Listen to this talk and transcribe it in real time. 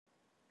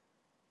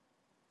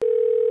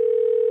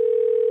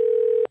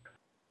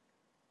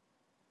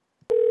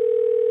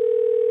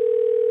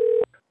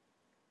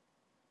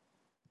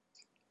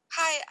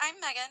Hi,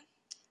 I'm Megan.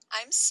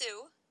 I'm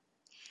Sue.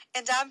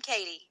 And I'm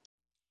Katie.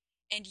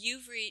 And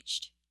you've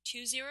reached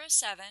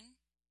 207-200-3297.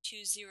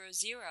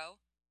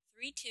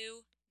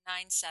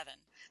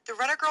 The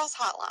Runner Girls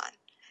Hotline.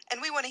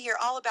 And we want to hear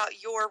all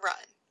about your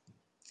run.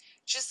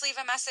 Just leave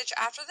a message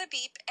after the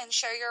beep and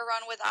share your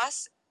run with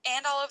us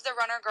and all of the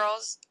runner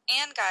girls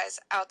and guys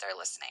out there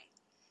listening.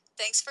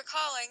 Thanks for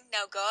calling.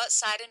 Now go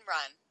outside and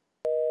run.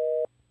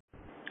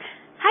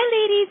 Hi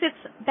ladies,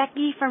 it's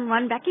Becky from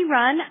Run Becky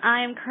Run.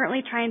 I am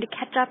currently trying to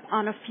catch up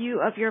on a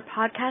few of your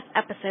podcast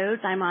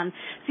episodes. I'm on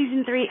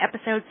Season 3,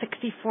 Episode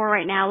 64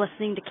 right now,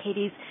 listening to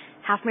Katie's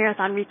half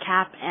marathon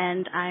recap,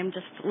 and I'm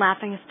just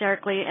laughing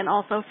hysterically and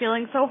also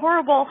feeling so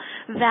horrible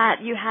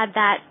that you had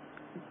that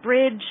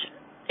bridge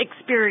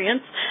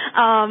experience.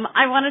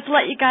 I wanted to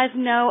let you guys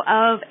know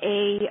of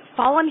a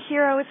Fallen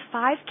Heroes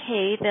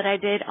 5K that I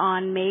did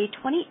on May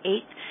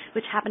 28th,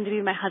 which happened to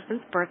be my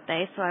husband's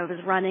birthday, so I was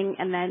running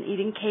and then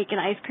eating cake and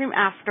ice cream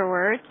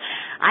afterwards.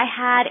 I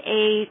had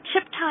a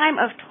chip time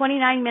of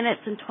 29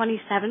 minutes and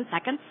 27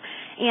 seconds,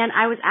 and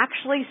I was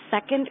actually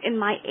second in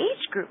my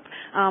age group.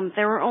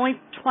 There were only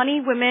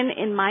 20 women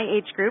in my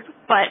age group,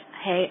 but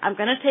hey, I'm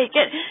going to take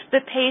it. The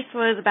pace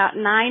was about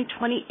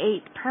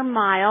 9:28 per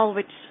mile,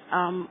 which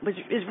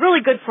is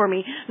really good for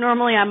me.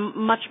 Normally I'm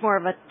much more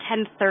of a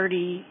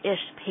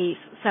 10:30-ish pace.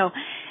 So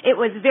it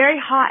was very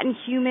hot and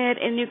humid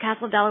in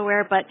Newcastle,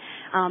 Delaware, but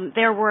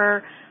there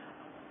were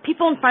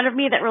people in front of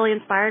me that really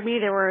inspired me.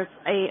 There was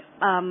a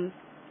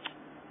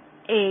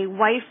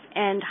wife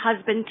and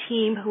husband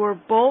team who were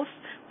both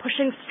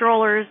pushing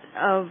strollers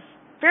of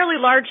fairly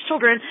large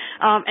children,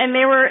 and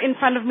they were in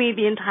front of me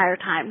the entire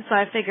time. So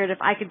I figured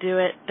if I could do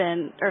it,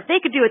 if they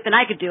could do it, then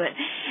I could do it.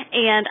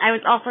 And I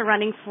was also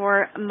running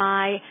for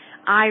my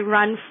I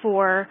Run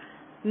For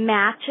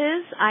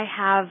matches. I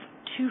have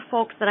two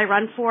folks that I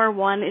run for.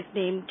 One is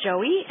named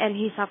Joey, and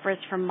he suffers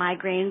from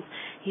migraines.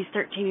 He's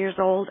 13 years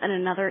old, and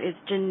another is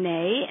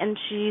Janae, and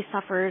she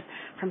suffers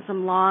from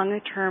some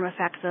long-term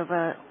effects of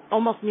a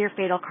almost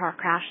near-fatal car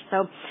crash.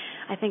 So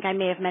I think I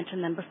may have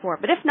mentioned them before,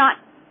 but if not,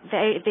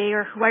 they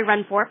are who I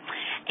run for.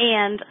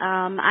 And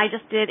I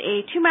just did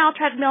a 2-mile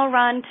treadmill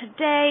run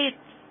today. It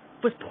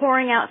was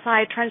pouring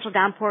outside, torrential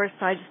downpours,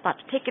 so I just thought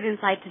to take it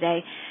inside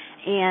today.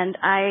 And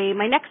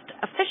my next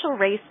official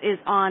race is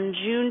on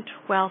June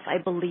 12th, I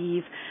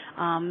believe,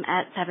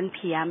 at 7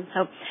 p.m.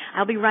 So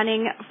I'll be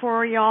running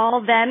for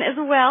y'all then as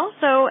well.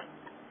 So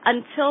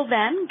until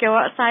then, go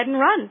outside and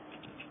run.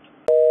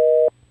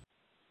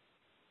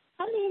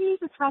 Hi ladies,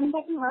 it's Run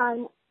Becky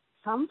Run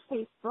from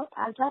Facebook.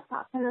 I just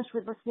got finished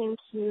with listening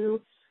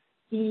to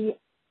the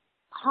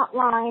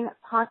Hotline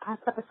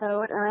podcast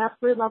episode, and I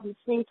absolutely love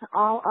listening to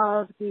all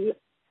of the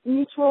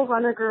mutual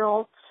runner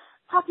girls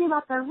talking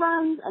about their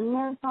runs and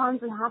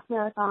marathons and half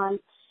marathons.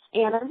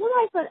 And I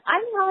realized that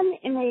I run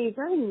in a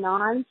very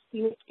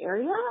non-scenic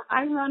area.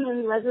 I run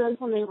in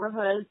residential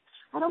neighborhoods.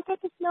 I don't get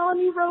to smell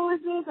any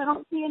roses. I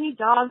don't see any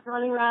dogs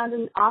running around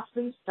in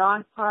off-leash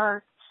dog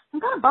parks. I'm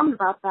kind of bummed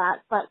about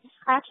that, but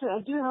I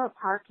do have a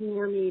park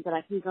near me that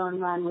I can go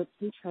and run with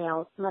some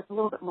trails, so that's a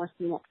little bit more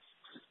scenic.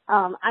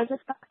 I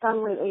just got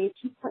done with a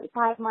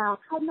 2.5-mile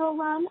treadmill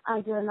run.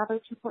 I did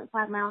another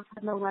 2.5-mile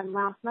treadmill run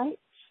last night.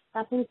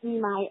 That seems to be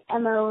my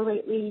MO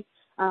lately.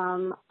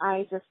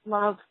 I just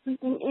love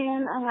sleeping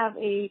in. I have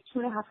a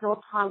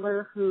 2.5-year-old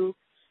toddler who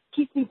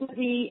keeps me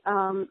busy,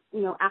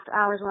 after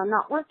hours when I'm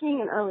not working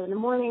and early in the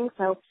morning,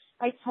 so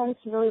I tend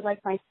to really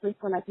like my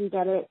sleep when I can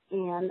get it,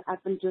 and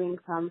I've been doing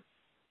some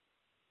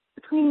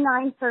between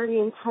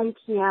 9:30 and 10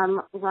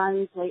 p.m.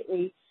 runs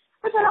lately,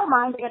 which I don't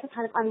mind. I get to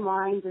kind of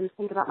unwind and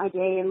think about my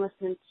day and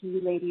listen to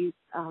you ladies.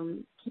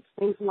 Keeps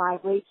things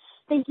lively.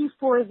 Thank you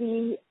for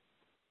the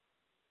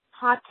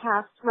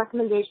podcast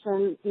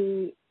recommendation,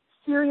 the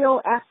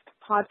serial-esque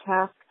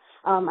podcast.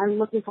 I'm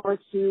looking forward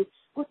to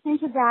listening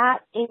to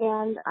that,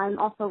 and I'm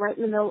also right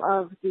in the middle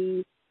of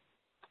the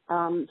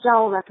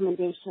gel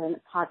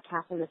recommendation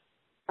podcast.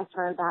 I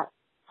started that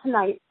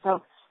tonight,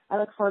 so I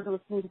look forward to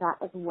listening to that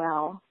as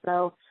well.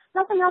 So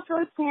nothing else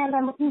really planned.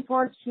 I'm looking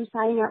forward to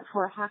signing up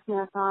for a half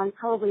marathon,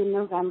 probably in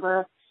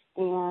November,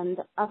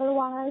 and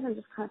otherwise I'm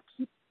just kind of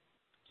keep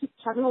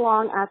chugging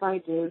along as I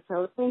do.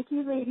 So thank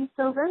you, ladies,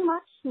 so very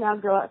much. Now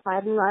go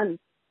outside and run.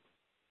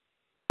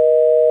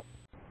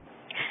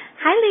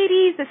 Hi,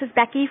 ladies. This is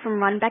Becky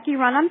from Run Becky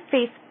Run on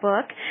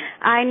Facebook.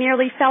 I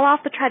nearly fell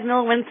off the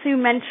treadmill when Sue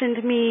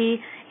mentioned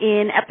me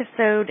in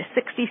episode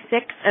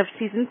 66 of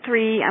Season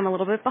 3. I'm a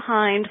little bit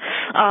behind.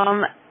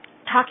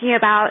 Talking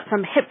about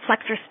some hip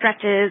flexor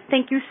stretches.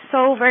 Thank you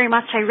so very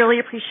much. I really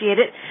appreciate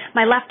it.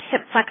 My left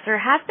hip flexor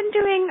has been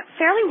doing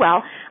fairly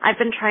well. I've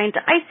been trying to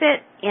ice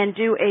it and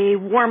do a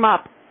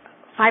warm-up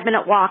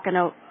 5-minute walk and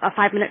a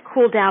 5-minute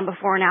cool down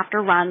before and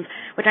after runs,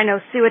 which I know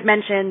Sue had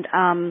mentioned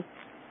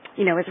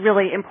is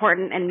really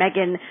important, and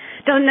Megan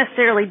doesn't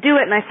necessarily do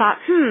it, and I thought,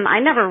 I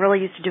never really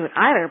used to do it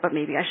either, but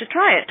maybe I should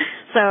try it.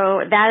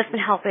 So that has been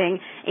helping,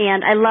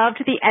 and I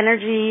loved the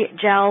energy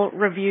gel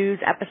reviews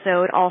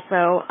episode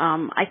also.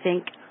 I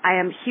think I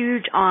am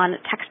huge on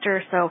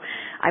texture, so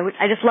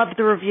I just love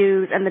the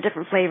reviews and the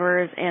different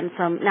flavors, and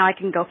now I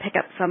can go pick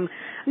up some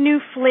new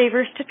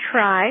flavors to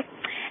try.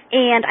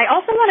 And I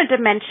also wanted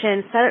to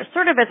mention,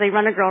 sort of as a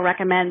Runner Girl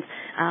recommends,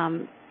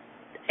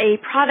 a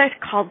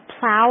product called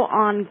Plow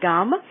On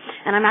Gum,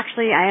 and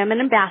I am an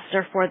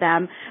ambassador for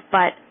them,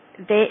 but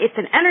it's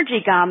an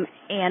energy gum,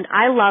 and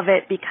I love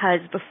it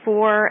because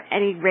before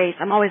any race,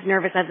 I'm always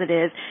nervous as it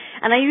is,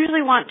 and I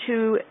usually want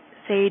to,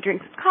 say,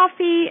 drink some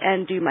coffee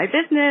and do my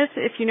business,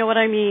 if you know what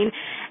I mean,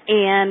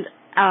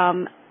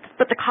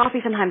 but the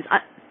coffee sometimes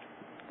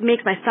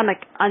makes my stomach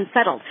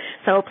unsettled.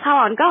 So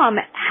Plow On Gum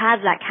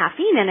has that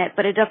caffeine in it,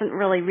 but it doesn't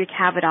really wreak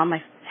havoc on my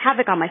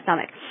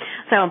stomach.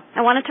 So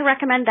I wanted to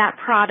recommend that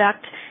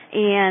product,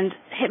 and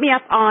hit me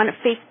up on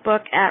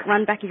Facebook at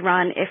Run Becky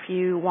Run if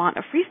you want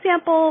a free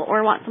sample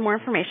or want some more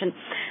information.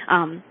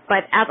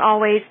 But as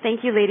always, thank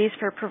you ladies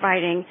for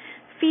providing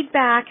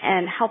feedback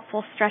and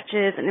helpful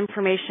stretches and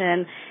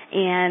information.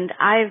 And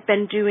I've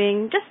been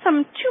doing just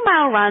some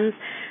 2-mile runs,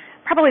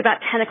 probably about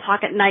 10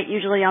 o'clock at night,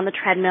 usually on the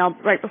treadmill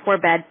right before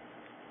bed.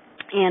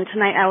 And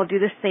tonight I will do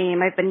the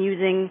same. I've been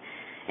using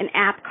an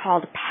app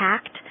called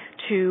Pact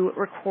to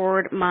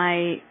record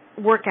my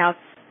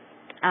workouts,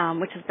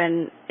 which has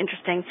been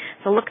interesting.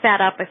 So look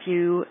that up if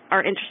you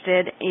are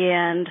interested,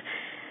 and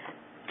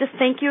just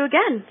thank you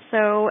again.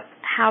 So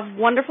have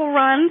wonderful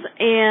runs,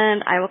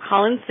 and I will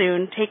call in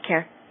soon. Take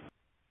care.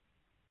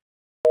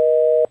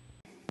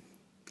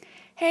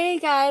 Hey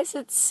guys,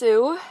 it's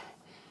Sue,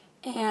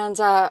 and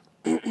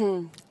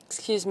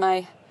excuse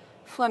my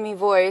phlegmy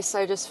voice.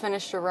 I just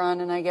finished a run,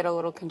 and I get a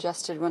little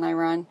congested when I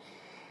run.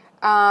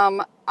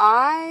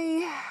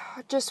 I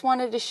just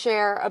wanted to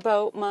share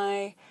about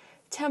my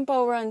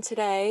tempo run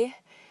today.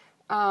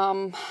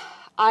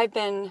 I've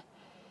been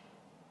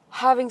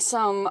having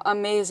some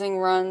amazing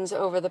runs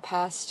over the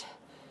past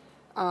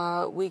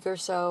week or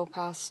so,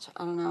 I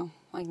don't know,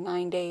 like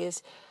 9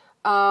 days.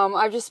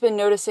 I've just been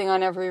noticing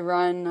on every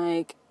run,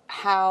 like,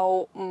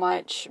 how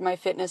much my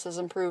fitness is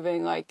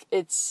improving. Like,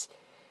 it's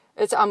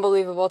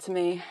unbelievable to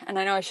me, and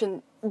I know I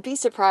shouldn't be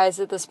surprised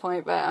at this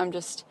point, but I'm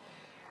just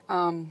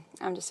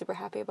super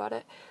happy about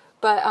it.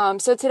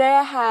 But, so today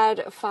I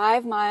had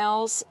 5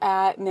 miles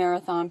at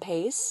marathon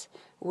pace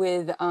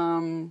with,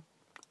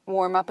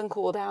 warm up and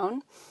cool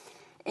down.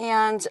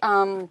 And,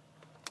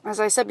 as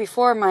I said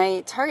before,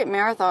 my target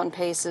marathon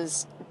pace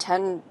is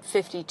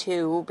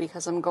 10:52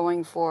 because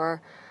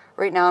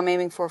right now I'm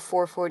aiming for a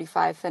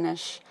 4:45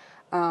 finish,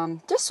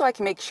 just so I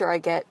can make sure I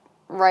get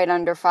right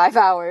under 5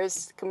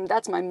 hours.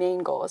 That's my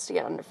main goal, is to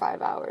get under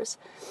 5 hours.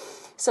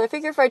 So I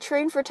figure if I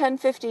train for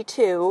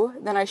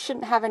 10:52, then I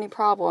shouldn't have any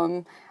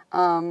problem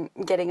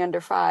getting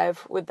under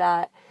 5 with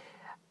that.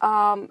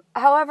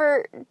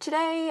 However,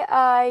 today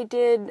I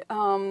did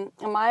a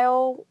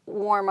mile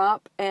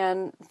warm-up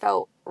and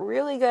felt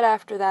really good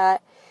after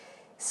that.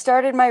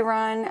 Started my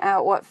run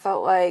at what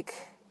felt like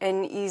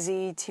an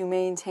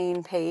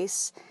easy-to-maintain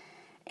pace,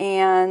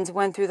 and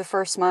went through the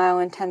first mile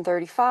in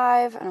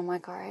 10:35, and I'm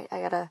like, all right,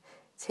 I gotta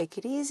take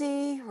it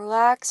easy,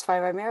 relax,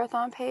 find my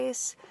marathon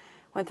pace.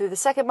 Went through the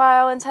second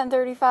mile in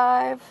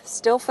 10:35,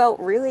 still felt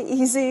really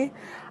easy.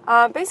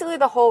 Basically,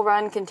 the whole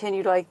run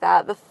continued like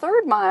that. The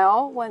third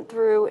mile went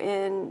through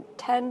in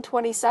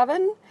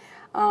 10:27,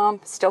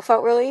 still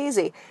felt really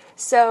easy.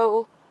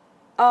 So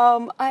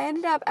I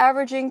ended up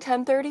averaging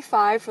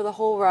 10:35 for the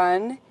whole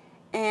run,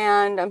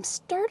 and I'm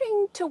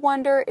starting to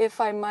wonder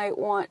if I might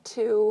want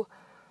to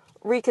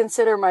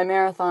reconsider my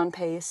marathon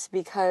pace,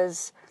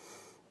 because,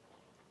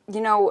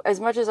 you know, as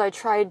much as I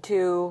tried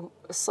to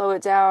slow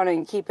it down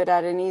and keep it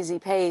at an easy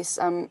pace,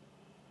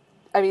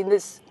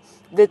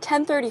 the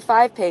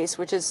 10:35 pace,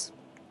 which is,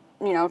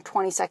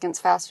 20 seconds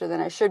faster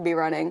than I should be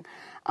running,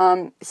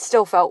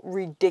 still felt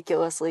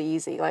ridiculously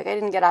easy. Like, I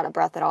didn't get out of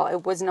breath at all.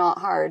 It was not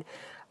hard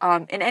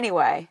in any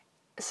way.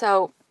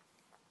 So,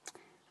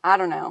 I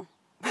don't know.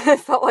 It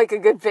felt like a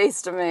good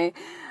pace to me.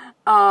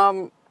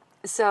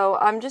 So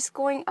I'm just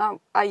going,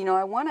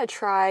 I want to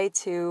try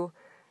to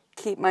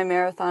keep my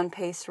marathon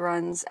pace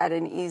runs at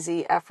an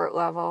easy effort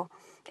level.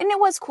 And it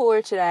was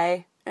cooler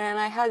today, and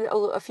I had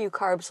a few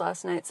carbs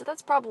last night, so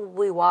that's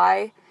probably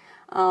why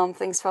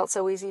things felt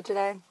so easy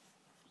today.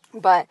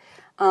 But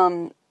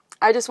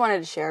I just wanted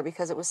to share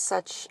because it was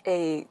such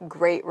a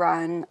great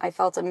run. I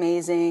felt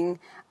amazing.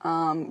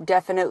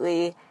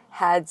 Definitely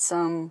had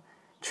some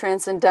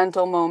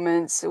transcendental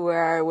moments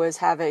where I was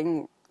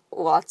having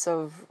lots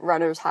of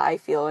runner's high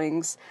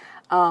feelings.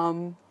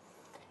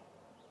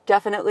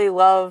 Definitely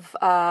love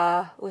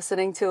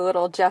listening to a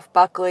little Jeff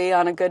Buckley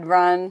on a good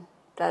run.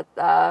 That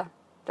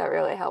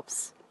really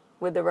helps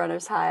with the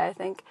runner's high, I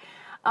think.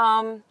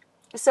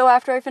 So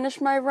after I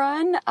finished my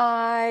run,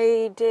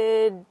 I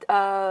did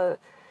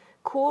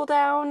cool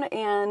down,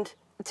 and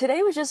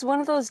today was just one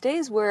of those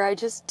days where I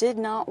just did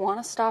not want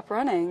to stop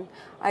running.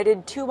 I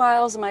did 2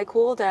 miles of my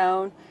cool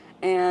down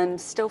and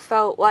still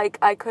felt like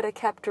I could have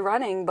kept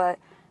running, but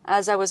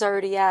as I was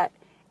already at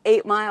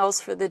 8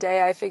 miles for the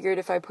day, I figured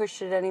if I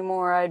pushed it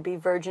anymore, I'd be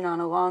verging on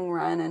a long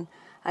run, and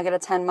I got a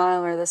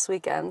 10-miler this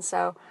weekend.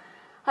 So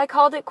I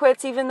called it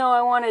quits even though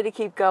I wanted to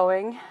keep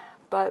going,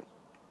 but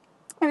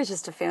it was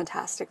just a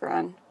fantastic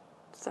run.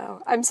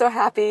 So I'm so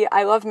happy.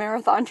 I love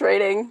marathon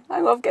training.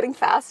 I love getting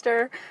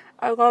faster.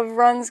 I love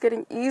runs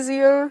getting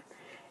easier.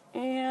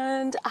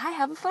 And I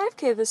have a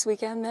 5K this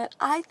weekend that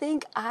I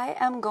think I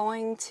am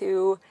going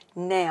to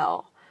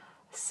nail.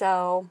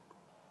 So,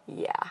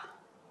 yeah.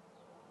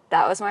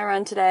 That was my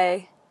run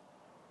today.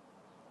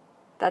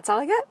 That's all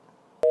I got.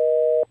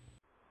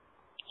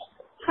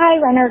 Hi,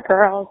 runner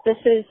girls. This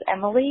is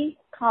Emily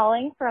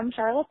calling from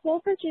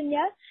Charlottesville,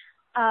 Virginia.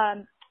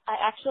 I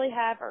actually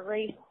have a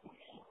race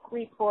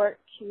report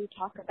to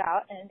talk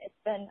about, and it's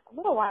been a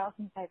little while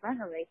since I've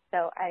run a race,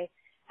 so I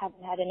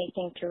haven't had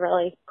anything to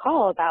really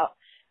call about.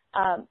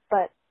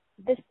 But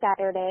this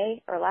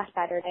Saturday, or last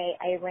Saturday,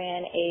 I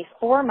ran a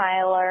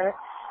 4-miler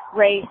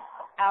race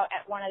out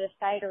at one of the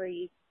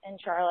cideries in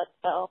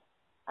Charlottesville.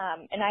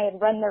 And I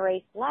had run the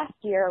race last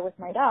year with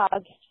my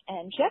dog,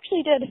 and she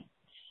actually did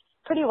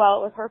pretty well.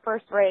 It was her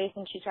first race,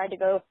 and she tried to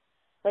go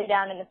lay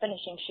down in the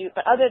finishing chute.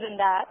 But other than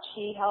that,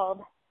 she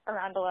held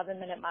around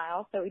 11-minute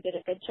miles, so we did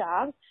a good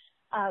job.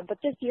 But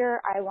this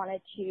year, I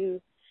wanted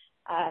to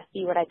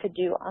see what I could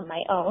do on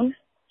my own.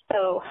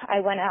 So I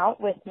went out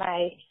with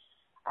my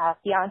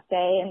fiance,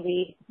 and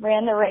we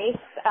ran the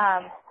race.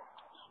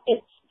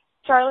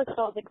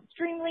 Charlottesville is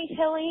extremely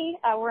hilly.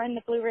 We're in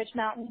the Blue Ridge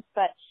Mountains,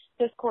 but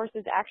this course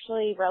is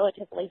actually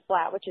relatively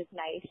flat, which is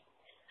nice.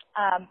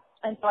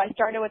 And so I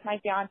started with my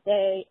fiance,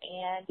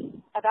 and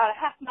about a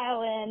half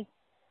mile in,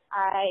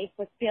 I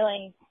was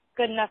feeling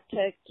good enough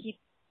to keep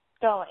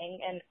going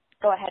and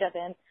go ahead of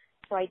him.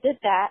 So I did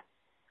that.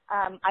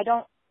 I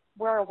don't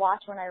wear a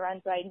watch when I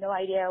run, so I had no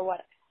idea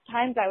what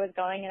times I was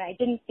going, and I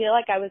didn't feel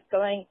like I was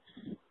going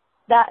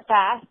that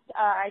fast.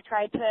 I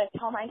tried to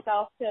tell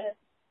myself to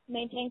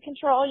maintain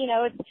control. You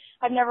know,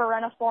 I've never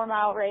run a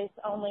 4-mile race,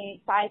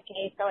 only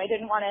 5K, so I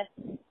didn't want to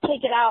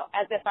take it out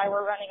as if I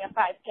were running a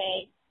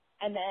 5K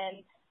and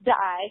then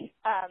die.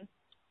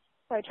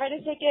 So I tried to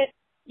take it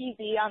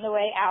easy on the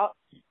way out.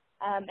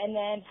 And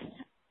then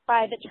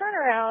by the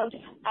turnaround,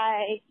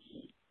 I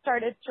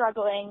started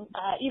struggling.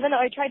 Even though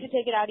I tried to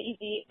take it out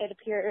easy, it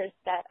appears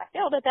that I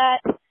failed at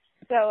that.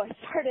 So I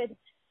started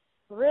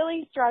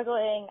really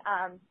struggling.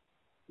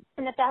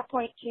 And at that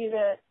point, too,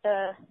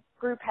 the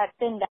group had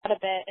thinned out a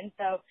bit. And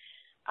so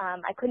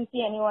I couldn't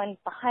see anyone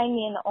behind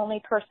me. And the only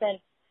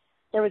person,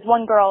 there was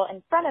one girl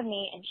in front of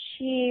me, and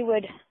she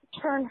would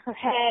turn her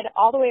head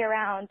all the way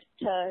around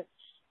to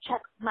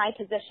check my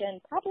position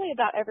probably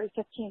about every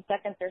 15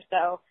 seconds or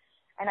so.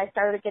 And I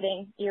started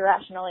getting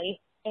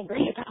irrationally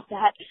angry about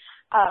that,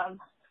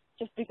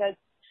 just because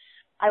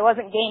I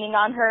wasn't gaining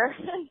on her.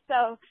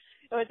 So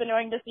it was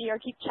annoying to see her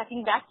keep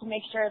checking back to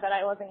make sure that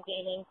I wasn't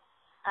gaining.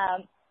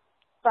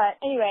 But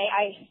anyway,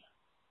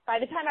 by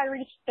the time I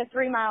reached the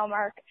 3-mile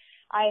mark,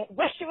 I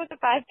wished it was a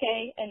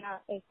 5K and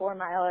not a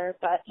 4-miler,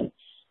 but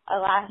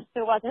alas,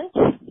 it wasn't.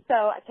 So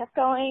I kept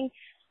going.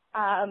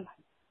 I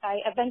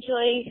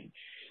eventually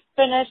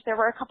finished. There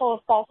were a couple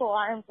of false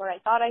alarms where I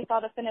thought I saw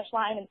the finish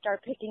line and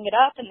started picking it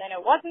up, and then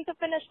it wasn't the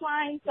finish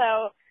line.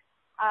 So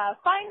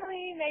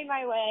finally made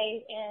my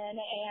way in,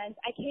 and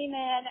I came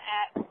in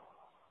at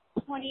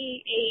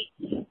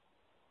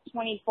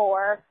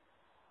 28:24,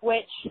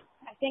 which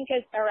I think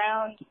is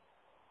around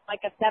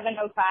like a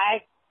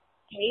 7:05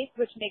 pace,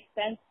 which makes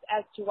sense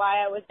as to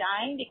why I was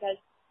dying, because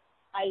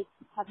I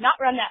have not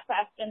run that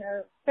fast in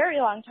a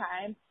very long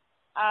time.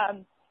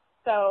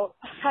 So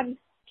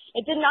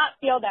it did not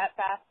feel that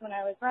fast when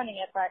I was running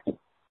it, but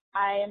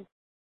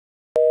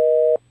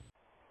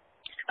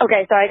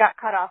okay, so I got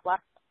cut off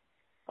last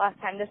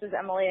time. This is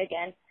Emily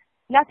again.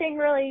 Nothing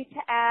really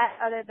to add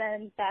other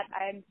than that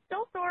I'm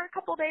still sore a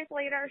couple days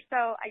later,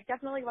 so I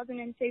definitely wasn't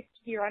in shape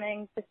to be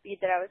running the speed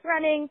that I was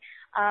running,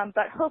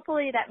 but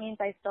hopefully that means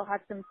I still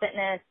have some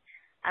fitness,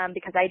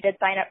 because I did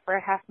sign up for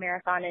a half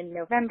marathon in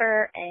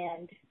November,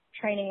 and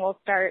training will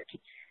start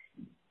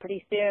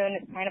pretty soon.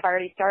 It's kind of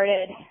already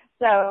started.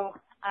 So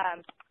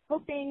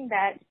hoping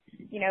that,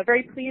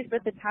 very pleased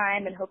with the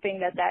time, and hoping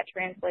that that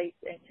translates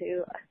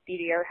into a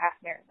speedier half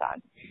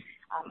marathon.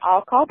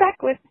 I'll call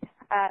back with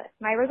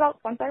my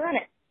results once I run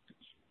it.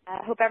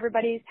 Hope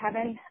everybody's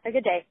having a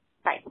good day.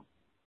 Bye.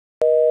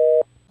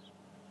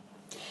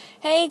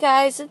 Hey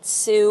guys, it's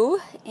Sue,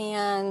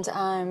 and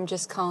I'm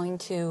just calling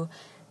to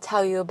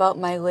tell you about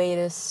my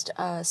latest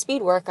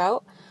speed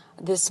workout.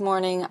 This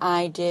morning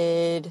I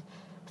did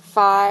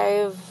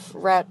 5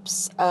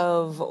 reps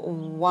of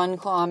 1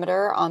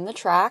 kilometer on the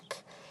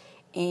track,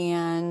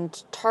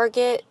 and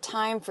target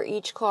time for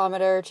each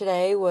kilometer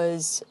today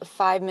was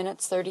 5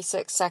 minutes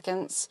 36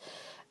 seconds,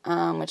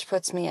 which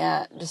puts me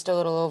at just a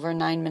little over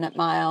 9-minute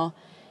mile.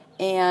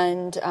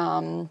 And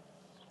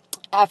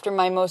after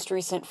my most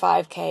recent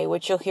 5K,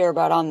 which you'll hear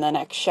about on the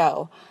next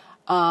show,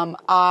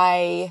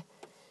 I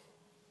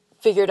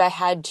figured I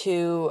had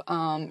to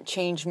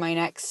change my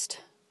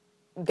next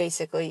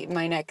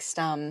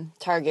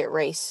target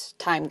race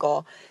time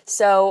goal.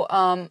 So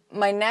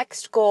my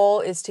next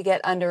goal is to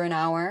get under an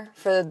hour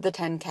for the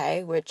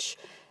 10K, which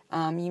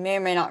You may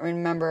or may not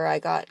remember I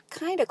got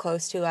kind of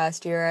close to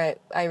last year.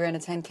 I ran a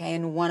 10K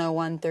in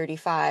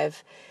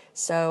 1:01:35.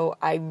 So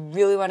I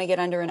really want to get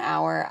under an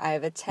hour. I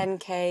have a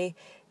 10K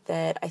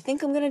that I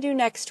think I'm going to do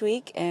next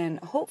week, and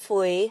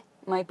hopefully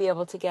might be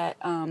able to get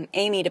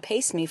Amy to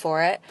pace me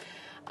for it.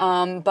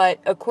 But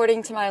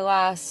according to my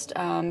last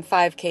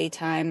 5K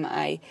time,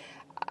 I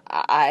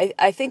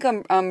think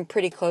I'm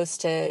pretty close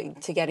to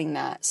getting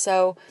that.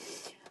 So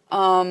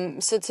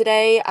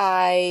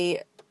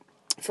today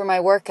for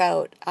my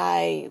workout,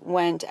 I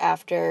went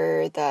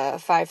after the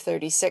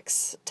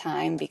 5:36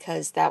 time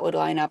because that would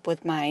line up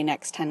with my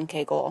next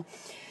 10K goal.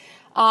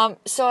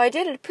 So I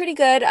did it pretty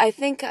good. I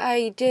think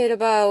I did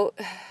about,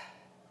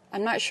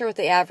 I'm not sure what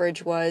the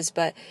average was,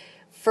 but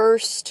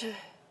first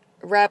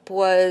rep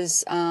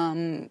was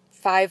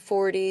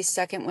 5:40,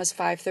 second was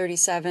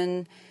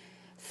 5:37,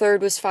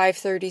 third was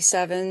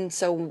 5:37,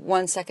 so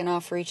 1 second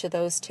off for each of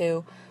those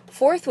two.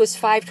 Fourth was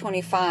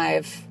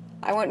 5:25.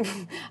 I went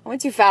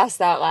too fast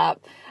that lap.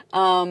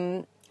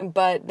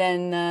 But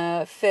then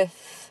the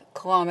 5th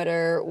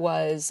kilometer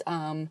was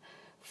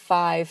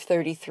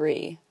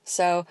 5:33.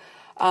 So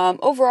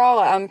overall,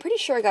 I'm pretty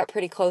sure I got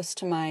pretty close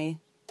to my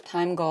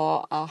time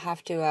goal. I'll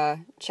have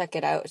to check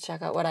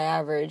out what I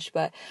averaged.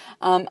 But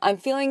I'm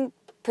feeling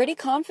pretty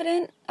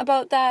confident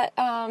about that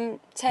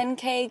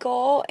 10K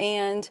goal.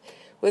 And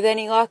with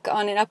any luck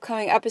on an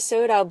upcoming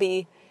episode, I'll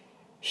be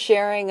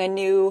sharing a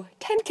new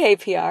 10K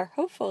PR,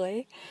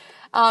 hopefully.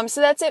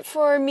 So that's it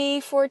for me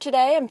for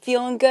today. I'm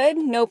feeling good,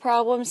 no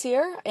problems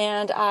here,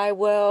 and I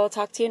will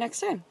talk to you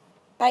next time.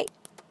 Bye.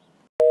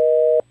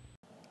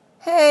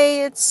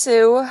 Hey, it's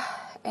Sue,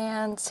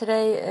 and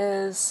today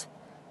is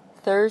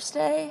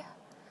Thursday,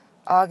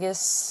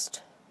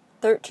 August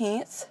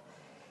 13th,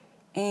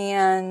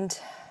 and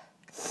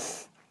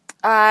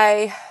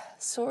I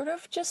sort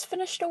of just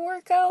finished a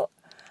workout.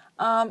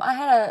 I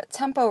had a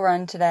tempo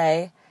run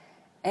today,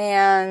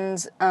 and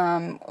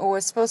it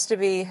was supposed to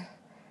be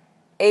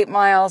 8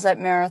 miles at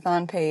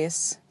marathon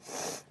pace,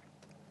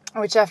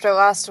 which after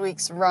last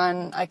week's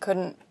run, I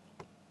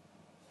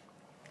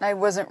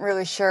wasn't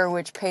really sure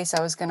which pace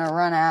I was going to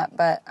run at,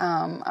 but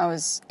I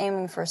was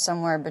aiming for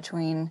somewhere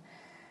between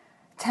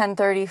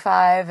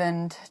 10:35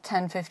 and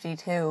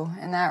 10:52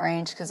 in that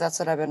range, because that's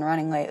what I've been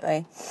running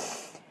lately.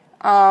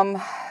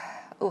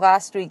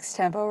 Last week's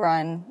tempo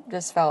run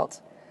just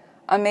felt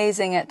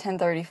amazing at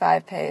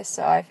 10:35 pace,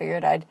 so I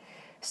figured I'd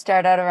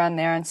start out around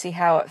there and see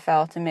how it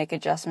felt and make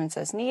adjustments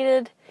as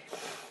needed.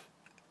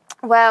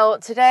 Well,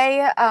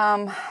 today,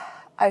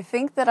 I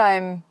think that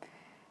I'm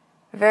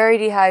very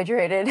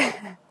dehydrated,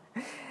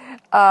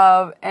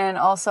 and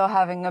also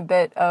having a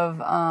bit of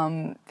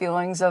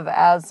feelings of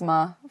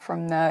asthma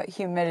from the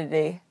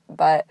humidity.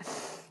 But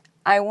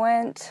I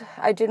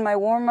did my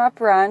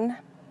warm-up run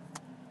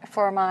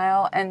for a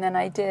mile, and then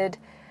I did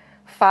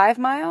 5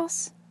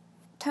 miles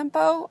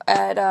tempo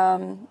at, I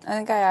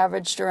think I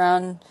averaged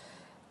around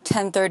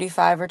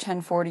 10:35 or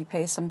 10:40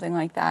 pace, something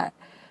like that.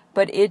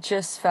 But it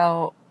just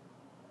felt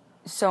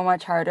so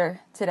much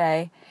harder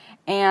today.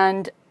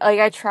 And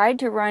I tried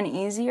to run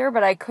easier,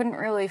 but I couldn't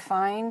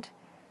find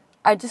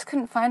a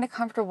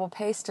comfortable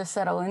pace to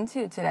settle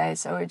into today.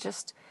 So it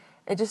just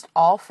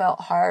all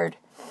felt hard.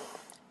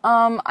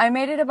 I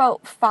made it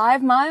about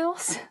 5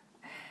 miles,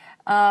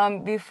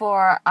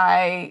 before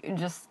I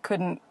just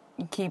couldn't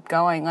keep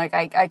going.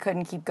 I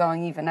couldn't keep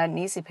going even at an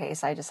easy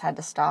pace. I just had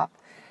to stop.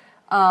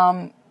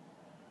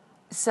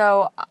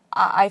 So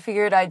I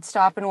figured I'd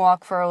stop and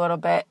walk for a little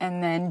bit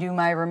and then do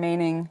my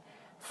remaining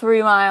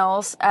 3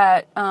 miles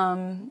at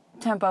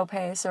tempo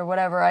pace or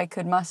whatever I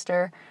could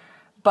muster.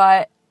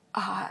 But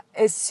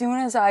as soon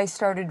as I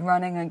started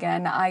running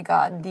again, I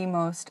got the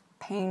most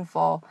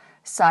painful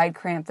side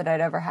cramp that I'd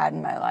ever had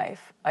in my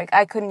life.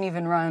 I couldn't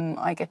even run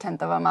a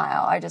 1/10 of a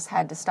mile. I just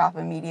had to stop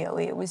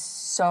immediately. It was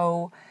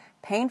so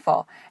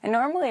painful. And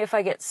normally if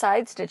I get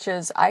side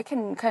stitches, I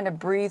can kind of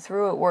breathe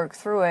through it, work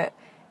through it,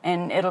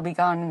 and it'll be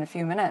gone in a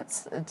few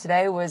minutes.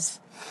 Today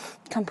was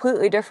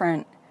completely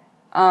different.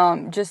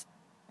 Just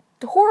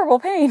horrible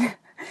pain.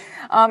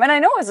 And I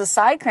know it was a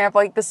side cramp.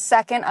 The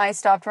second I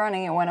stopped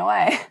running, it went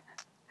away.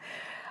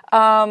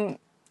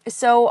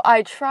 So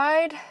I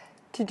tried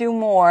to do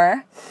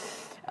more.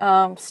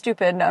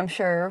 Stupid, I'm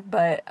sure,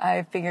 but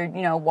I figured,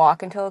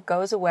 walk until it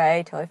goes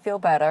away, till I feel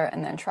better,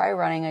 and then try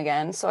running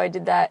again. So I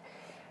did that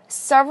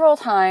several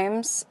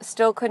times.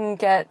 Still couldn't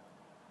get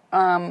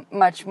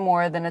much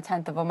more than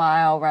 1/10 of a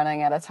mile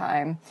running at a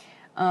time.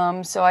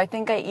 So I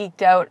think I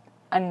eked out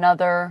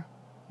another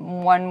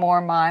 1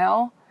 more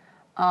mile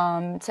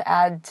to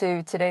add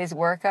to today's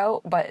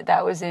workout, but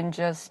that was in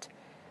just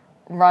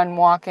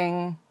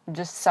walking,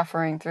 just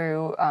suffering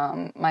through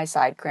my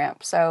side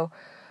cramp. So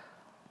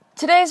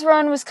today's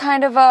run was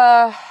kind of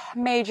a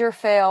major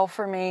fail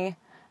for me.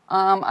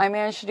 I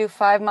managed to do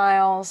 5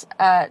 miles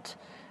at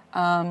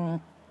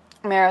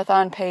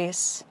marathon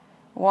pace,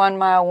 1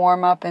 mile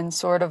warm-up, and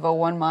sort of a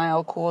 1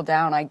 mile cool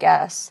down, I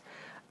guess.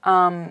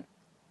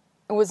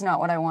 It was not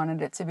what I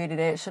wanted it to be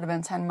today. It should have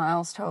been 10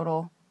 miles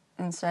total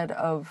instead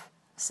of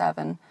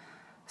 7.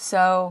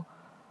 So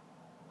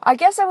I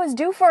guess I was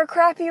due for a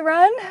crappy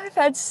run. I've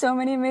had so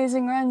many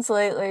amazing runs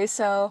lately,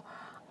 so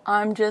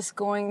I'm just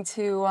going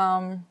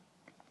to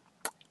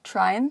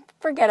try and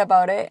forget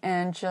about it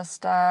and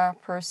just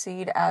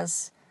proceed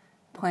as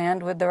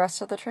planned with the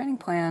rest of the training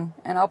plan.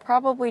 And I'll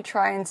probably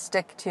try and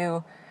stick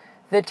to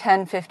the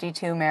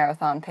 10:52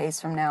 marathon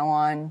pace from now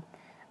on.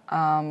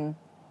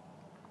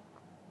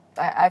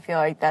 I feel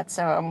like that's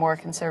a more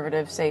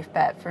conservative, safe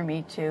bet for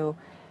me to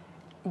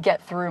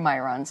get through my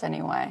runs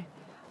anyway.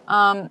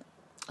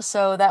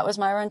 So that was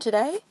my run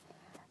today,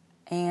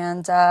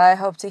 and I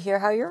hope to hear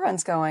how your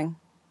run's going.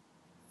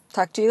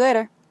 Talk to you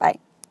later. Bye.